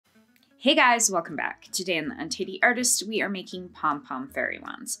Hey guys, welcome back. Today in the Untidy Artist, we are making Pom Pom fairy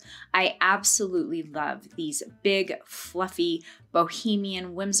wands. I absolutely love these big, fluffy,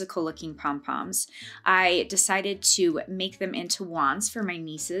 bohemian, whimsical looking pom-poms. I decided to make them into wands for my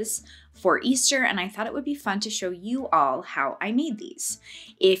nieces for Easter, and I thought it would be fun to show you all how I made these.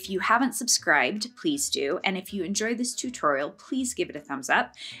 If you haven't subscribed, please do, and if you enjoyed this tutorial, please give it a thumbs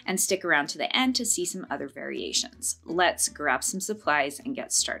up and stick around to the end to see some other variations. Let's grab some supplies and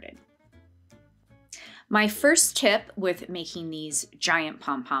get started. My first tip with making these giant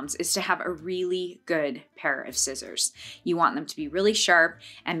pom-poms is to have a really good pair of scissors. You want them to be really sharp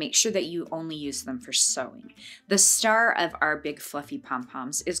and make sure that you only use them for sewing. The star of our big fluffy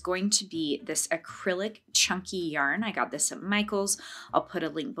pom-poms is going to be this acrylic chunky yarn. I got this at Michael's. I'll put a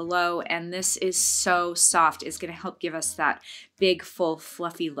link below, and this is so soft. It's going to help give us that big, full,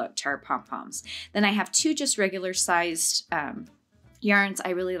 fluffy look to our pom-poms. Then I have two just regular sized yarns. I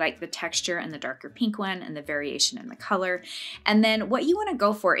really like the texture and the darker pink one and the variation in the color. And then what you want to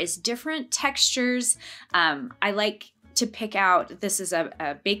go for is different textures. I like to pick out, this is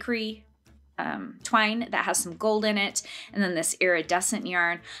a bakery twine that has some gold in it, and then this iridescent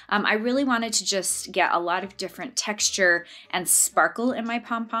yarn. I really wanted to just get a lot of different texture and sparkle in my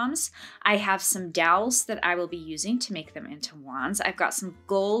pom-poms. I have some dowels that I will be using to make them into wands. I've got some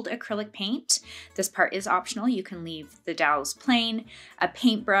gold acrylic paint. This part is optional. You can leave the dowels plain, a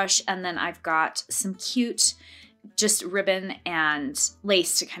paintbrush, and then I've got some cute just ribbon and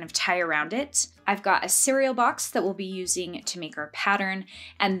lace to kind of tie around it. I've got a cereal box that we'll be using to make our pattern.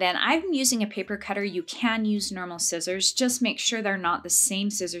 And then I'm using a paper cutter. You can use normal scissors. Just make sure they're not the same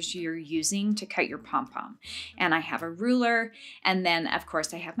scissors you're using to cut your pom-pom. And I have a ruler. And then of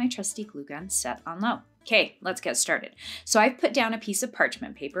course I have my trusty glue gun set on low. Okay, let's get started. So I've put down a piece of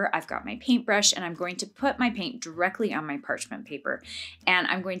parchment paper. I've got my paintbrush, and I'm going to put my paint directly on my parchment paper. And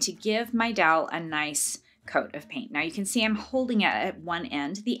I'm going to give my dowel a nice coat of paint. Now you can see I'm holding it at one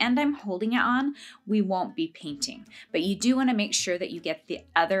end. The end I'm holding it on, we won't be painting, but you do want to make sure that you get the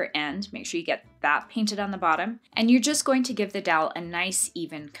other end. Make sure you get that painted on the bottom, and you're just going to give the dowel a nice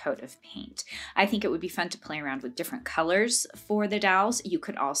even coat of paint. I think it would be fun to play around with different colors for the dowels. You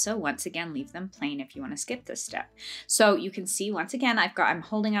could also, once again, leave them plain if you want to skip this step. So you can see, once again, I'm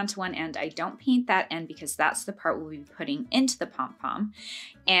holding on to one end. I don't paint that end because that's the part we'll be putting into the pom-pom.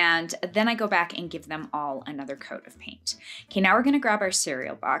 And then I go back and give them all another coat of paint. Okay, now we're going to grab our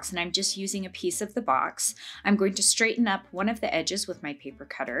cereal box, and I'm just using a piece of the box. I'm going to straighten up one of the edges with my paper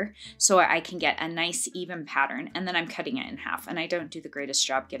cutter so I can get a nice even pattern, and then I'm cutting it in half. And I don't do the greatest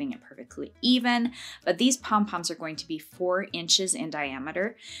job getting it perfectly even, but these pom-poms are going to be 4 inches in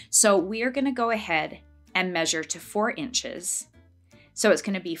diameter. So we are going to go ahead and measure to 4 inches. So it's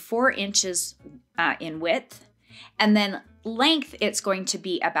going to be 4 inches in width, and then length, it's going to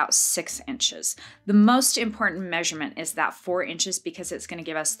be about 6 inches. The most important measurement is that 4 inches because it's going to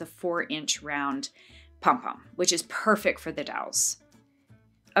give us the 4-inch round pom-pom, which is perfect for the dowels.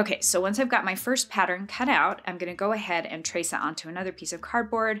 Okay, so once I've got my first pattern cut out, I'm going to go ahead and trace it onto another piece of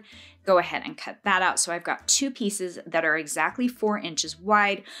cardboard, go ahead and cut that out. So I've got 2 pieces that are exactly 4 inches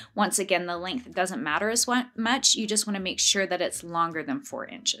wide. Once again, the length doesn't matter as much. You just want to make sure that it's longer than 4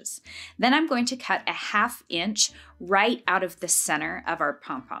 inches. Then I'm going to cut a 1/2 inch right out of the center of our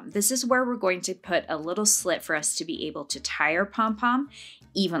pom-pom. This is where we're going to put a little slit for us to be able to tie our pom-pom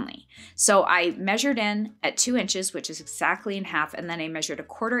evenly. So I measured in at 2 inches, which is exactly in half, and then I measured a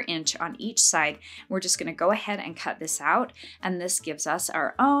 1/4 inch on each side. We're just going to go ahead and cut this out, and this gives us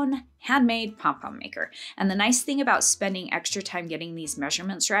our own handmade pom-pom maker. And the nice thing about spending extra time getting these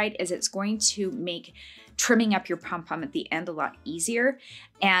measurements right is it's going to make trimming up your pom-pom at the end a lot easier.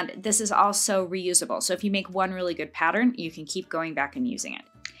 And this is also reusable. So if you make one really good pattern, you can keep going back and using it.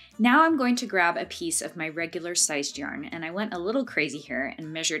 Now I'm going to grab a piece of my regular sized yarn, and I went a little crazy here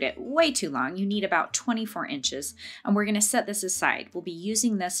and measured it way too long. You need about 24 inches, and we're going to set this aside. We'll be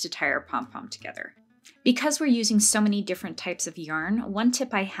using this to tie our pom-pom together. Because we're using so many different types of yarn, one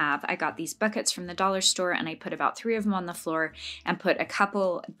tip I have, I got these buckets from the dollar store, and I put about 3 of them on the floor and put a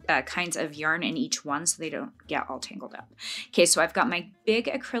couple kinds of yarn in each one so they don't get all tangled up. Okay, so I've got my big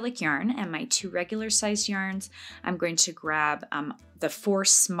acrylic yarn and my 2 regular sized yarns. I'm going to grab the 4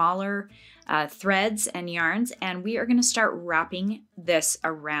 smaller threads and yarns, and we are going to start wrapping this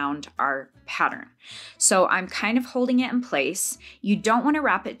around our pattern. So I'm kind of holding it in place. You don't want to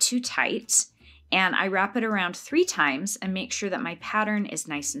wrap it too tight. And I wrap it around 3 times and make sure that my pattern is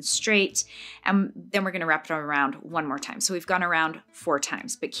nice and straight. And then we're going to wrap it around 1 more time. So we've gone around 4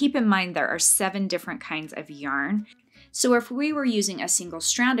 times. But keep in mind there are 7 different kinds of yarn. So if we were using a single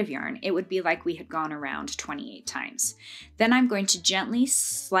strand of yarn, it would be like we had gone around 28 times. Then I'm going to gently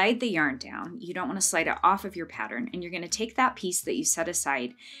slide the yarn down. You don't want to slide it off of your pattern, and you're going to take that piece that you set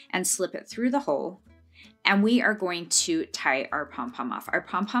aside and slip it through the hole. And we are going to tie our pom-pom off. Our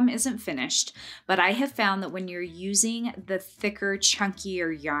pom-pom isn't finished, but I have found that when you're using the thicker,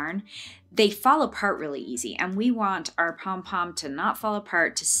 chunkier yarn, they fall apart really easy. And we want our pom-pom to not fall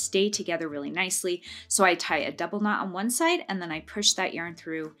apart, to stay together really nicely. So I tie a double knot on one side, and then I push that yarn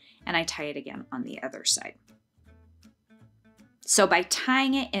through and I tie it again on the other side. So by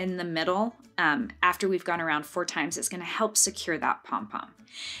tying it in the middle, after we've gone around 4 times, it's going to help secure that pom-pom.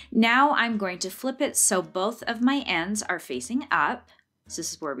 Now I'm going to flip it so both of my ends are facing up. So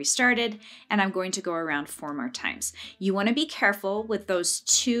this is where we started, and I'm going to go around 4 more times. You want to be careful with those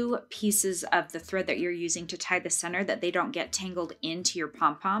 2 pieces of the thread that you're using to tie the center, that they don't get tangled into your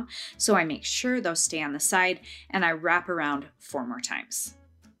pom-pom. So I make sure those stay on the side, and I wrap around 4 more times.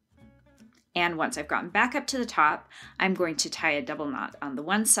 And once I've gotten back up to the top, I'm going to tie a double knot on the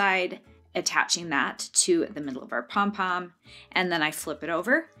one side, attaching that to the middle of our pom-pom, and then I flip it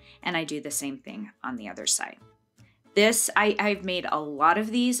over and I do the same thing on the other side. I've made a lot of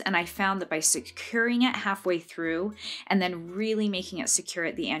these, and I found that by securing it halfway through and then really making it secure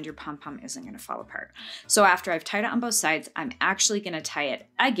at the end, your pom-pom isn't going to fall apart. So after I've tied it on both sides, I'm actually going to tie it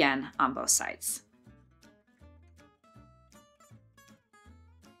again on both sides.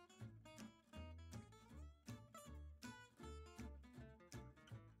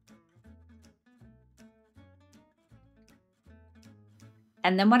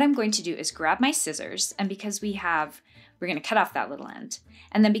 And then what I'm going to do is grab my scissors, and because we're going to cut off that little end.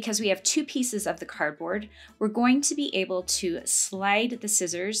 And then because we have 2 pieces of the cardboard, we're going to be able to slide the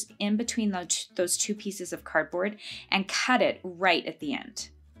scissors in between those 2 pieces of cardboard and cut it right at the end.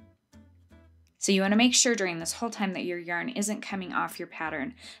 So you want to make sure during this whole time that your yarn isn't coming off your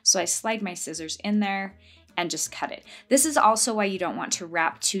pattern. So I slide my scissors in there and just cut it. This is also why you don't want to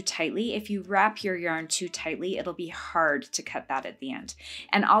wrap too tightly. If you wrap your yarn too tightly, it'll be hard to cut that at the end.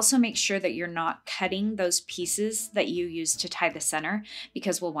 And also make sure that you're not cutting those pieces that you use to tie the center,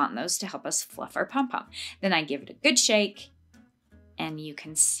 because we'll want those to help us fluff our pom-pom. Then I give it a good shake, and you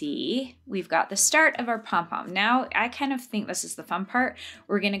can see we've got the start of our pom-pom. Now I kind of think this is the fun part.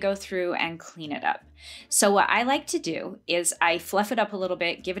 We're gonna go through and clean it up. So what I like to do is I fluff it up a little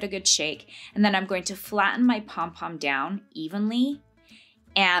bit, give it a good shake, and then I'm going to flatten my pom-pom down evenly,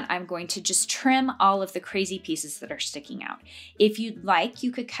 and I'm going to just trim all of the crazy pieces that are sticking out. If you'd like,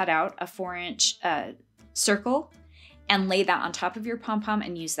 you could cut out a 4-inch circle and lay that on top of your pom-pom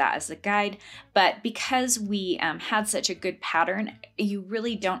and use that as a guide. But because we had such a good pattern, you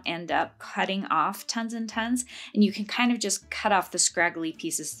really don't end up cutting off tons and tons, and you can kind of just cut off the scraggly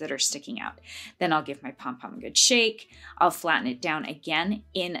pieces that are sticking out. Then I'll give my pom-pom a good shake. I'll flatten it down again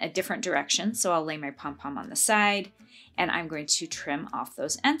in a different direction. So I'll lay my pom-pom on the side, and I'm going to trim off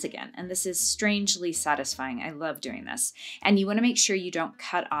those ends again. And this is strangely satisfying. I love doing this. And you want to make sure you don't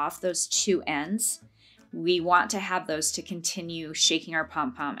cut off those 2 ends. We want to have those to continue shaking our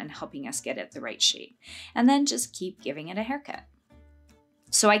pom-pom and helping us get it the right shape. And then just keep giving it a haircut.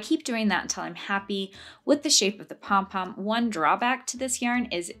 So I keep doing that until I'm happy with the shape of the pom-pom. One drawback to this yarn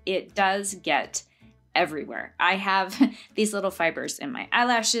is it does get everywhere. I have these little fibers in my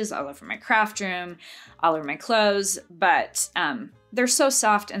eyelashes, all over my craft room, all over my clothes, but they're so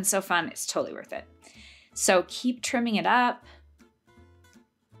soft and so fun, it's totally worth it. So keep trimming it up.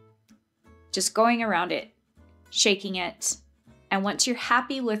 Just going around it, shaking it. And once you're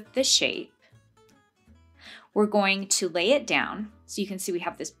happy with the shape, we're going to lay it down. So you can see we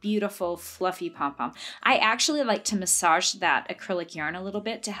have this beautiful fluffy pom-pom. I actually like to massage that acrylic yarn a little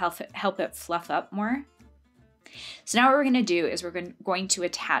bit to help it fluff up more. So now what we're going to do is we're going to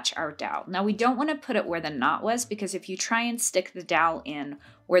attach our dowel. Now we don't want to put it where the knot was, because if you try and stick the dowel in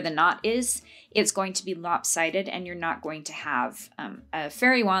where the knot is, it's going to be lopsided and you're not going to have a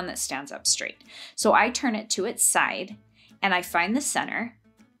fairy wand that stands up straight. So I turn it to its side and I find the center.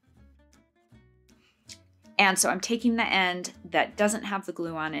 And so I'm taking the end that doesn't have the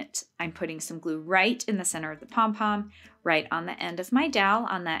glue on it. I'm putting some glue right in the center of the pom-pom, right on the end of my dowel.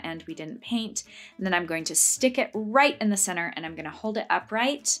 On that end we didn't paint. And then I'm going to stick it right in the center, and I'm going to hold it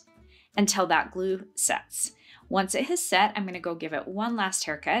upright until that glue sets. Once it has set, I'm going to go give it one last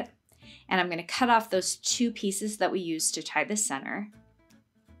haircut, and I'm going to cut off those 2 pieces that we used to tie the center.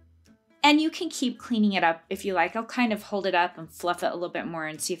 And you can keep cleaning it up if you like. I'll kind of hold it up and fluff it a little bit more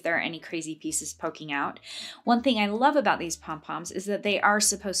and see if there are any crazy pieces poking out. One thing I love about these pom-poms is that they are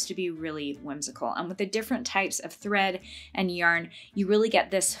supposed to be really whimsical. And with the different types of thread and yarn, you really get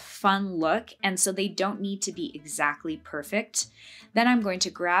this fun look. And so they don't need to be exactly perfect. Then I'm going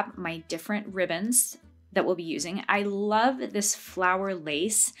to grab my different ribbons that we'll be using. I love this flower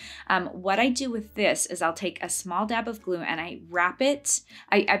lace. What I do with this is I'll take a small dab of glue and I wrap it.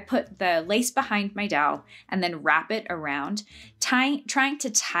 I put the lace behind my dowel and then wrap it around. Trying to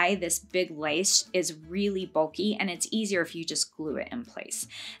tie this big lace is really bulky, and it's easier if you just glue it in place.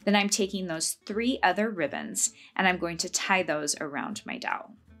 Then I'm taking those 3 other ribbons and I'm going to tie those around my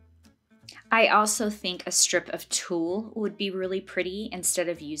dowel. I also think a strip of tulle would be really pretty instead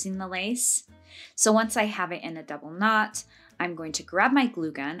of using the lace. So once I have it in a double knot, I'm going to grab my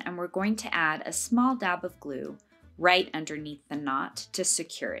glue gun and we're going to add a small dab of glue right underneath the knot to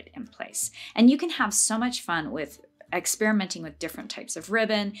secure it in place. And you can have so much fun with experimenting with different types of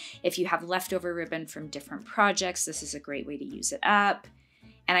ribbon. If you have leftover ribbon from different projects, this is a great way to use it up.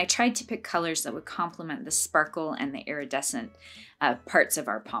 And I tried to pick colors that would complement the sparkle and the iridescent parts of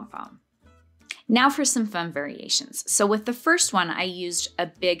our pom-pom. Now for some fun variations. So with the first one, I used a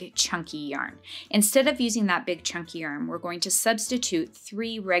big chunky yarn. Instead of using that big chunky yarn, we're going to substitute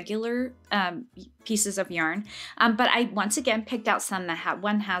 3 regular pieces of yarn. But I once again picked out some that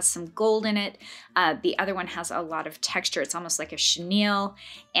one has some gold in it. The other one has a lot of texture. It's almost like a chenille.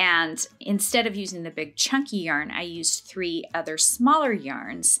 And instead of using the big chunky yarn, I used 3 other smaller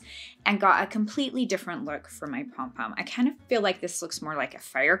yarns and got a completely different look for my pom-pom. I kind of feel like this looks more like a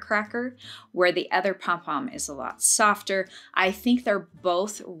firecracker, where the other pom-pom is a lot softer. I think they're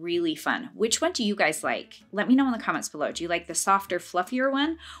both really fun. Which one do you guys like? Let me know in the comments below. Do you like the softer, fluffier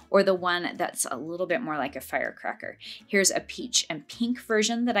one, or the one that's a little bit more like a firecracker? Here's a peach and pink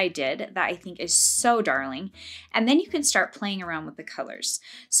version that I did that I think is so darling. And then you can start playing around with the colors.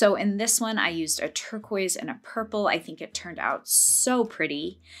 So in this one, I used a turquoise and a purple. I think it turned out so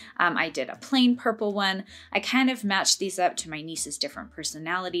pretty. I did a plain purple one. I kind of matched these up to my niece's different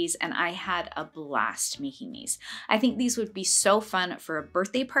personalities, and I had a blast making these. I think these would be so fun for a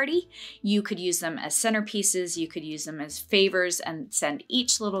birthday party. You could use them as centerpieces. You could use them as favors and send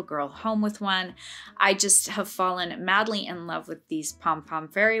each little girl home with one. I just have fallen madly in love with these pom-pom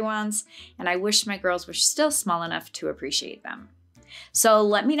fairy wands, and I wish my girls were still small enough to appreciate them. So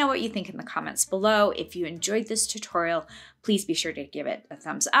let me know what you think in the comments below. If you enjoyed this tutorial, please be sure to give it a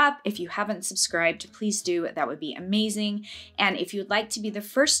thumbs up. If you haven't subscribed, please do. That would be amazing. And if you'd like to be the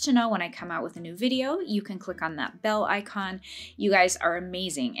first to know when I come out with a new video, you can click on that bell icon. You guys are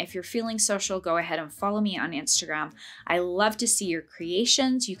amazing. If you're feeling social, go ahead and follow me on Instagram. I love to see your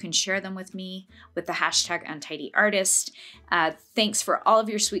creations. You can share them with me with the hashtag #UntidyArtist. Thanks for all of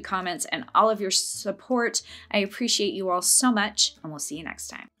your sweet comments and all of your support. I appreciate you all so much, and we'll see you next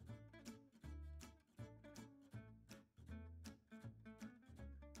time.